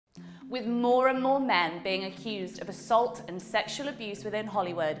With more and more men being accused of assault and sexual abuse within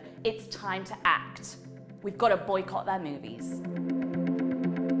Hollywood, it's time to act. We've got to boycott their movies.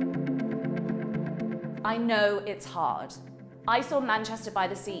 I know it's hard. I saw Manchester by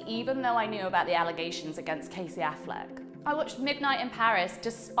the Sea even though I knew about the allegations against Casey Affleck. I watched Midnight in Paris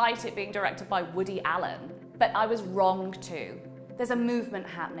despite it being directed by Woody Allen. But I was wrong too. There's a movement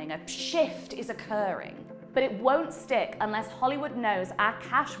happening, a shift is occurring. But it won't stick unless Hollywood knows our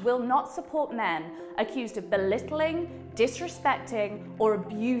cash will not support men accused of belittling, disrespecting, or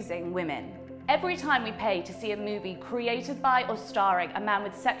abusing women. Every time we pay to see a movie created by or starring a man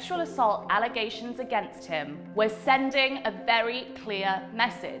with sexual assault allegations against him, we're sending a very clear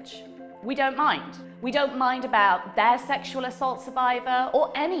message. We don't mind. We don't mind about their sexual assault survivor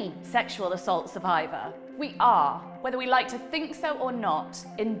or any sexual assault survivor. We are, whether we like to think so or not,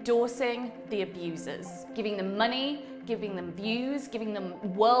 endorsing the abusers, giving them money, giving them views, giving them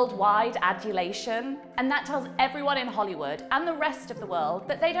worldwide adulation. And that tells everyone in Hollywood and the rest of the world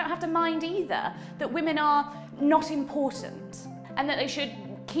that they don't have to mind either, that women are not important, and that they should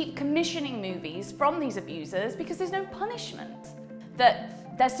keep commissioning movies from these abusers because there's no punishment.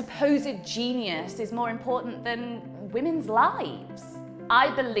 That their supposed genius is more important than women's lives. I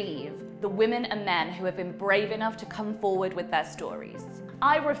believe the women and men who have been brave enough to come forward with their stories.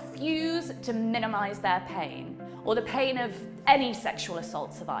 I refuse to minimize their pain or the pain of any sexual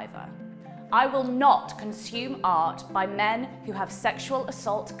assault survivor. I will not consume art by men who have sexual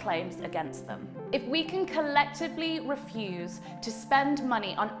assault claims against them. If we can collectively refuse to spend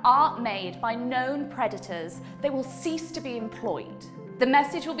money on art made by known predators, they will cease to be employed. The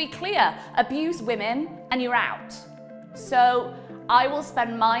message will be clear: abuse women and you're out. So I will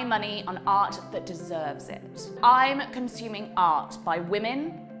spend my money on art that deserves it. I'm consuming art by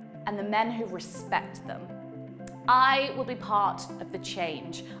women and the men who respect them. I will be part of the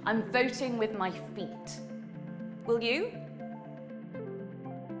change. I'm voting with my feet. Will you?